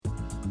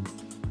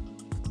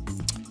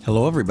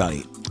Hello,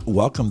 everybody.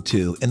 Welcome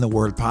to In the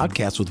Word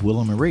podcast with Will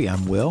and Marie.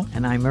 I'm Will.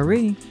 And I'm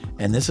Marie.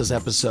 And this is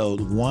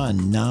episode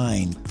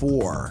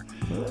 194.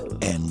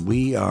 And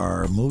we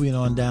are moving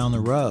on down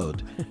the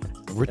road.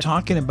 We're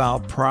talking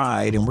about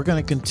pride, and we're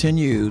going to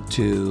continue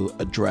to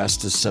address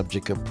the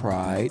subject of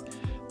pride.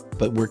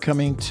 But we're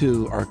coming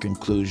to our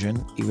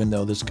conclusion, even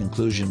though this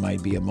conclusion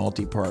might be a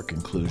multi-part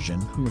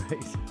conclusion.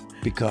 Right.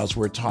 Because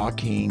we're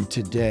talking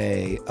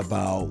today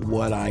about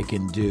what I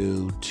can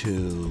do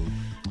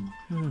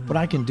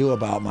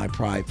about my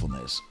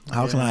pridefulness.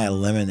 How can I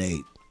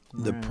eliminate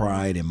the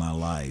pride in my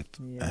life?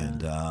 Yeah.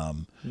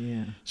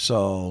 And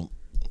so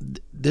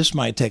this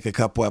might take a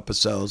couple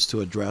episodes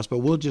to address, but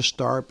we'll just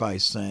start by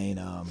saying,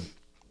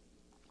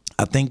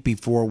 I think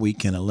before we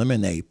can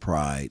eliminate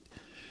pride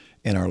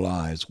in our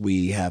lives,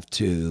 we have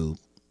to,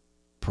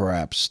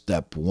 perhaps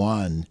step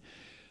one,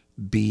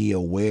 be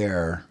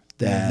aware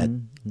that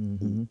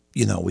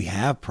we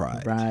have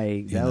pride.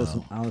 Right. I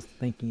was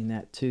thinking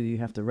that too. You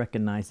have to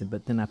recognize it,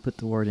 but then I put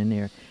the word in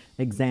there,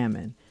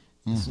 examine.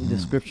 The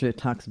scripture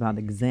talks about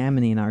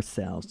examining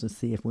ourselves to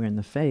see if we're in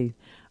the faith.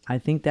 I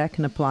think that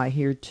can apply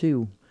here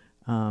too,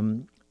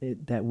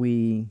 that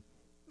we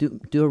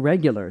do a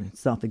regular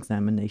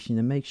self-examination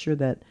and make sure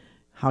that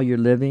how you're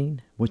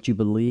living, what you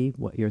believe,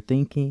 what you're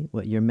thinking,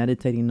 what you're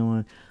meditating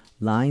on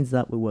lines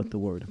up with what the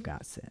Word of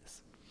God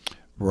says.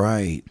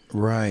 Right.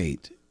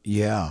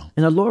 Yeah.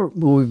 And the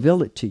Lord will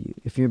reveal it to you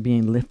if you're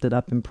being lifted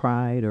up in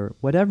pride or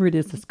whatever it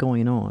is that's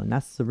going on.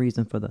 That's the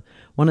reason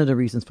one of the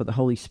reasons for the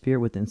Holy Spirit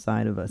within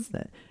inside of us,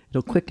 that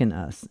it'll quicken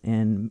us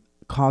and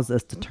cause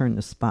us to turn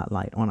the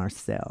spotlight on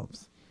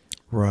ourselves.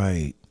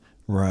 Right.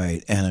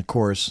 And of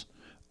course,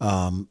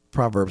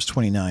 Proverbs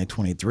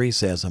 29:23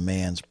 says, a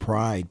man's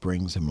pride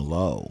brings him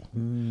low,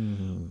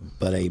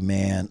 but a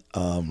man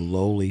of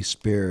lowly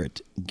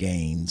spirit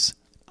gains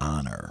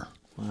honor.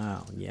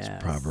 Wow, yes.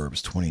 It's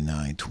Proverbs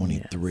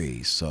 29:23.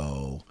 Yes.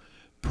 So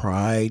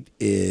pride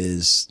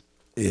is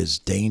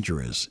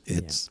dangerous.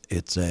 It's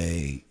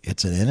an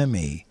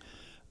enemy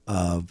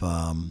of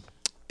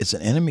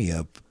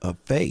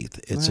faith.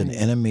 It's an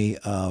enemy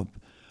of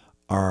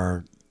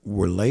our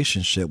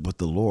relationship with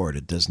the Lord.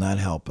 It does not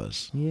help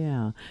us.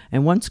 Yeah.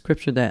 And one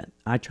scripture that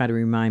I try to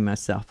remind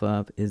myself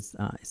of is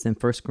it's in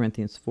 1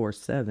 Corinthians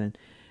 4:7,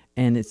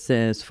 and it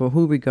says, "For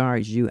who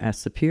regards you as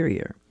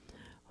superior?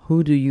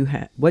 What do you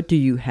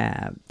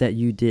have that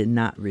you did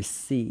not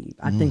receive?"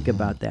 I think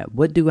about that.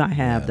 What do I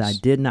have that I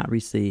did not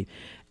receive?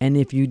 And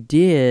if you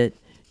did,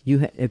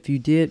 let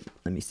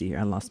me see here.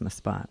 I lost my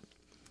spot.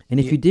 And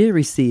if you did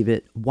receive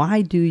it,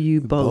 why do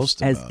you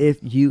boast as if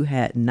you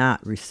had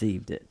not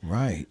received it?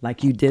 Right.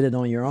 Like you did it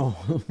on your own.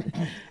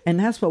 And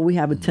that's what we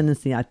have a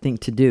tendency, I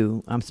think, to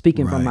do. I'm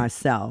speaking for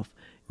myself.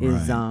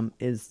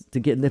 Is to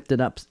get lifted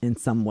up in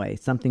some way.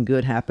 Something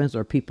good happens,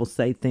 or people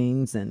say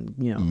things and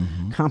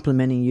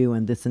complimenting you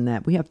and this and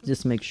that. We have to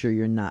just make sure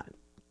you're not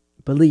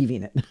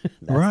believing it.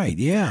 Right.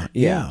 Yeah.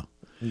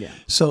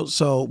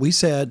 So we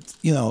said,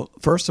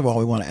 first of all,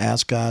 we want to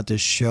ask God to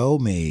show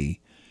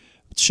me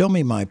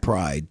my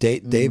pride.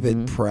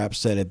 David perhaps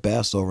said it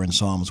best over in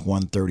Psalms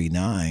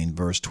 139,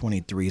 verse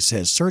 23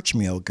 says, "Search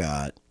me, O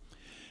God,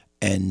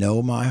 and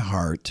know my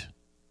heart.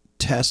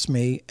 Test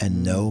me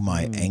and know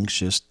my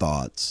anxious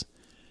thoughts.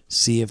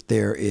 See if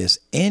there is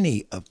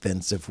any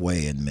offensive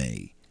way in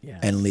me,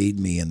 and lead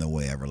me in the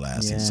way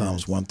everlasting." Yes.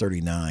 Psalms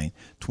 139,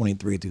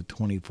 23 through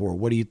 24.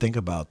 What do you think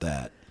about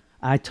that?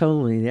 That's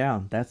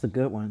a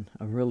good one,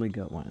 a really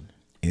good one.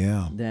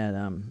 Yeah. That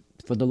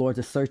for the Lord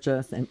to search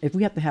us, and if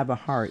we have to have a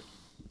heart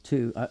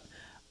to,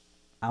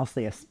 I'll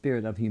say a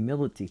spirit of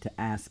humility to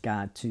ask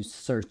God to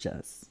search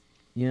us.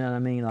 You know what I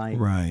mean? Like,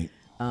 right.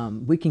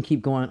 We can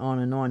keep going on.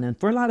 And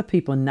for a lot of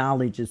people,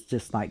 knowledge is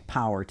just like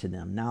power to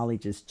them.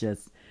 Knowledge is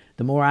just,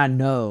 the more I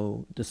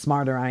know, the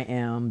smarter I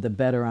am, the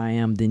better I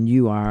am than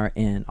you are,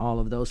 and all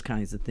of those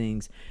kinds of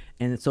things.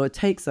 And so it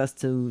takes us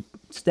to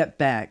step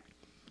back,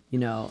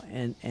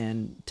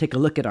 and take a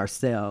look at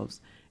ourselves,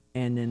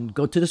 and then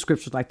go to the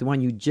scriptures like the one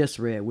you just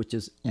read, which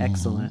is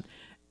excellent,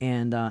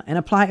 and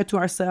apply it to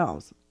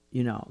ourselves.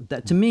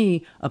 That to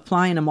me,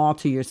 applying them all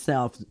to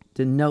yourself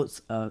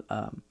denotes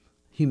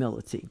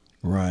humility.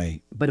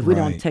 Right. But if we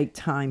don't take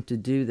time to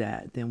do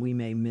that, then we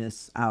may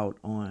miss out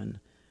on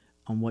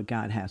what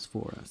God has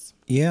for us.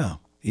 Yeah.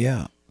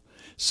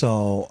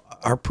 So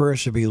our prayer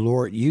should be,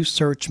 Lord, you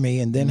search me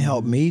and then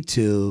help me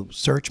to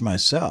search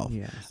myself.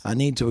 Yes. I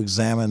need to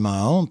examine my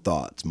own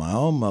thoughts, my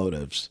own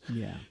motives,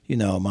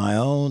 my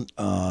own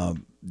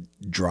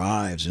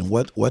drives, and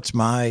what's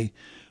my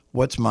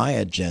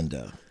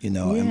agenda,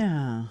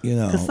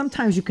 Because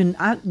sometimes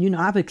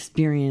I've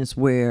experienced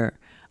where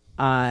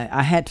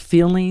I had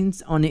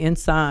feelings on the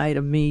inside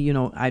of me.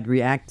 I'd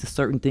react to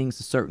certain things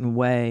a certain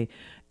way,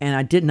 and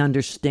I didn't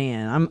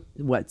understand.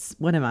 What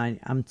am I?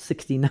 I'm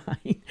 69.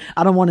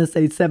 I don't want to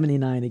say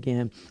 79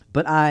 again,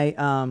 but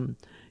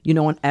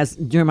as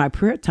during my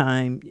prayer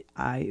time,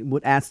 I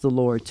would ask the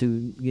Lord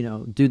to,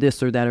 do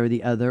this or that or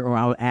the other, or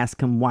I would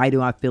ask him, why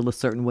do I feel a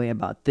certain way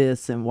about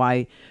this? And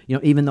why,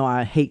 even though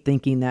I hate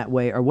thinking that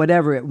way or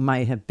whatever it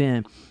might have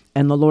been.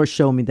 And the Lord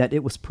showed me that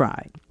it was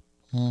pride.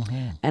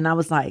 And I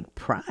was like,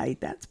 pride,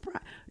 that's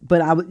pride.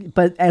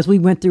 But as we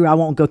went through, I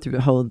won't go through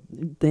the whole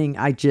thing.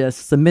 I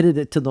just submitted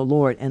it to the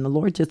Lord, and the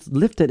Lord just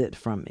lifted it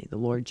from me. The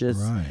Lord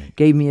just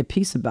gave me a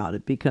peace about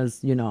it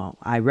because,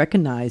 I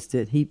recognized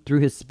it.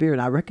 Through his Spirit,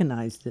 I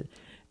recognized it.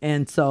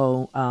 And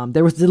so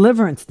there was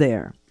deliverance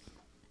there.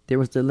 There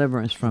was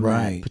deliverance from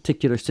that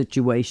particular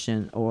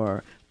situation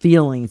or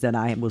feelings that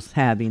I was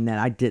having that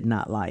I did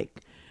not like.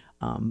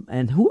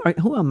 And who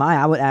am I?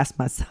 I would ask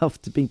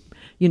myself to be,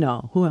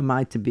 who am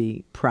I to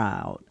be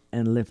proud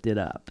and lifted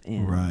up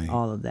and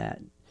all of that?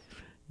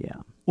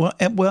 Yeah.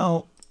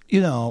 Well,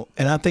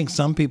 and I think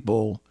some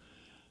people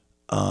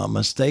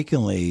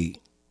mistakenly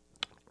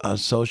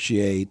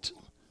associate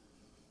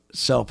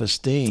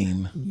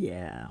self-esteem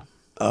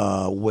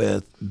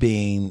with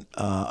being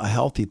a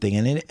healthy thing.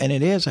 And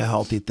it is a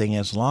healthy thing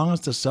as long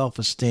as the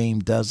self-esteem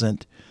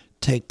doesn't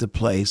take the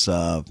place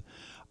of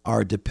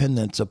our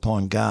dependence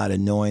upon God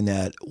and knowing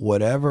that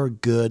whatever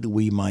good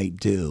we might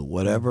do,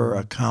 whatever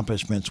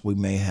accomplishments we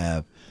may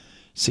have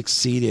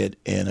succeeded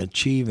in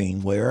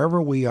achieving,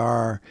 wherever we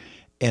are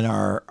in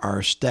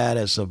our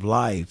status of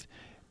life,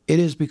 it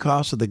is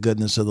because of the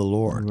goodness of the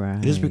Lord.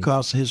 It is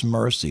because of his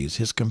mercies,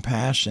 his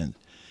compassion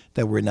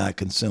that we're not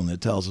consumed. It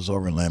tells us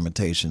over in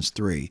Lamentations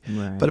 3.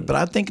 But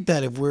I think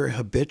that if we're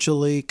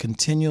habitually,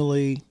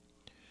 continually,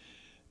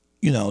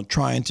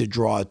 trying to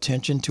draw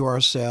attention to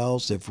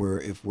ourselves, if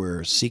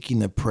we're seeking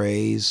the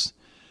praise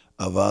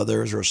of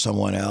others or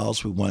someone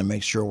else, we want to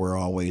make sure we're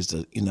always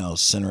the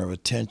center of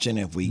attention.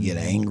 If we get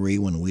angry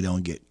when we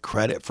don't get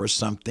credit for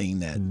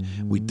something that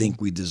we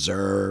think we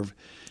deserve,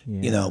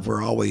 if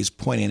we're always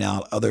pointing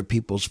out other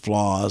people's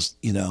flaws,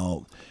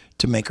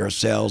 to make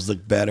ourselves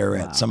look better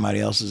at somebody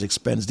else's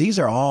expense. These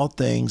are all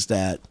things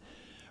that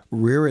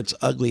rear its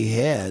ugly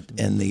head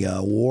in the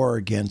war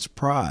against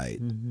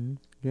pride.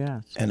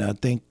 Yes. And I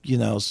think,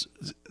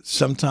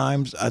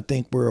 sometimes I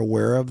think we're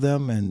aware of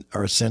them and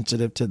are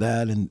sensitive to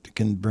that and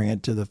can bring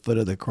it to the foot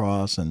of the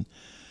cross. And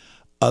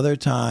other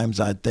times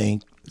I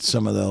think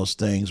some of those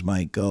things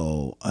might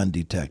go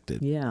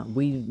undetected. Yeah,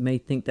 we may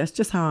think that's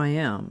just how I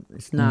am.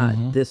 It's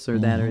not this or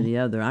that or the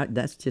other.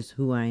 That's just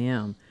who I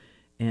am.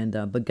 And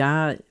but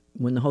God,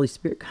 when the Holy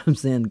Spirit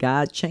comes in,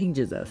 God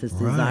changes us. His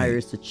desire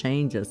is to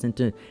change us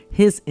into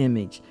his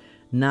image,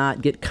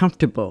 not get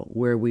comfortable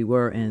where we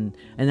were. And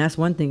that's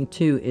one thing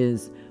too,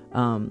 is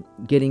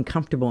getting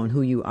comfortable in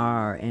who you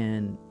are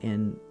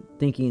and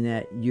thinking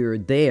that you're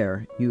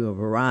there, you have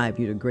arrived,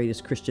 you're the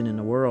greatest Christian in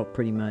the world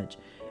pretty much.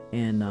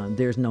 And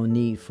there's no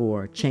need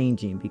for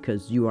changing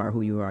because you are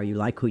who you are, you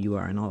like who you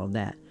are and all of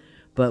that.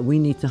 But we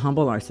need to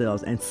humble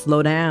ourselves and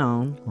slow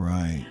down.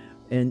 Right.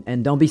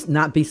 And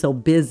not be so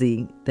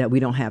busy that we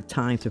don't have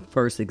time to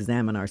first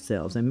examine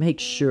ourselves and make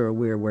sure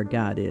we're where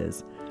God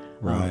is.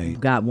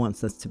 God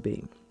wants us to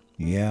be.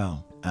 Yeah,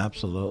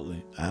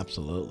 absolutely.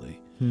 Absolutely.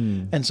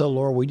 And so,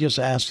 Lord, we just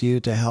ask you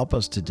to help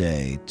us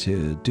today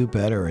to do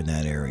better in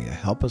that area.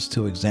 Help us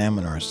to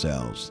examine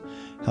ourselves.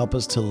 Help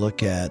us to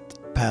look at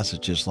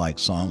passages like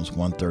Psalms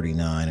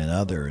 139 and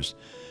others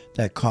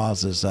that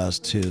causes us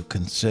to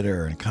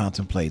consider and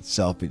contemplate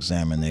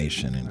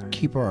self-examination and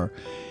keep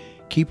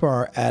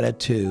our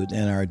attitude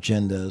and our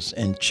agendas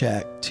in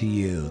check to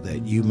you,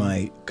 that you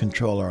might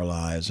control our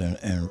lives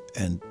and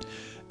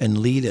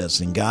lead us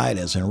and guide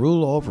us and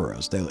rule over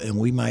us, and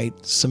we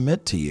might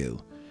submit to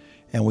you.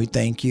 And we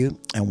thank you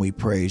and we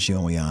praise you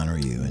and we honor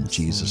you. In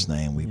Jesus'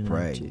 name we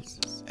pray.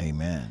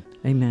 Amen.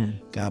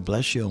 Amen. God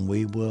bless you, and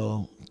we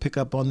will pick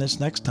up on this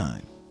next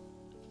time.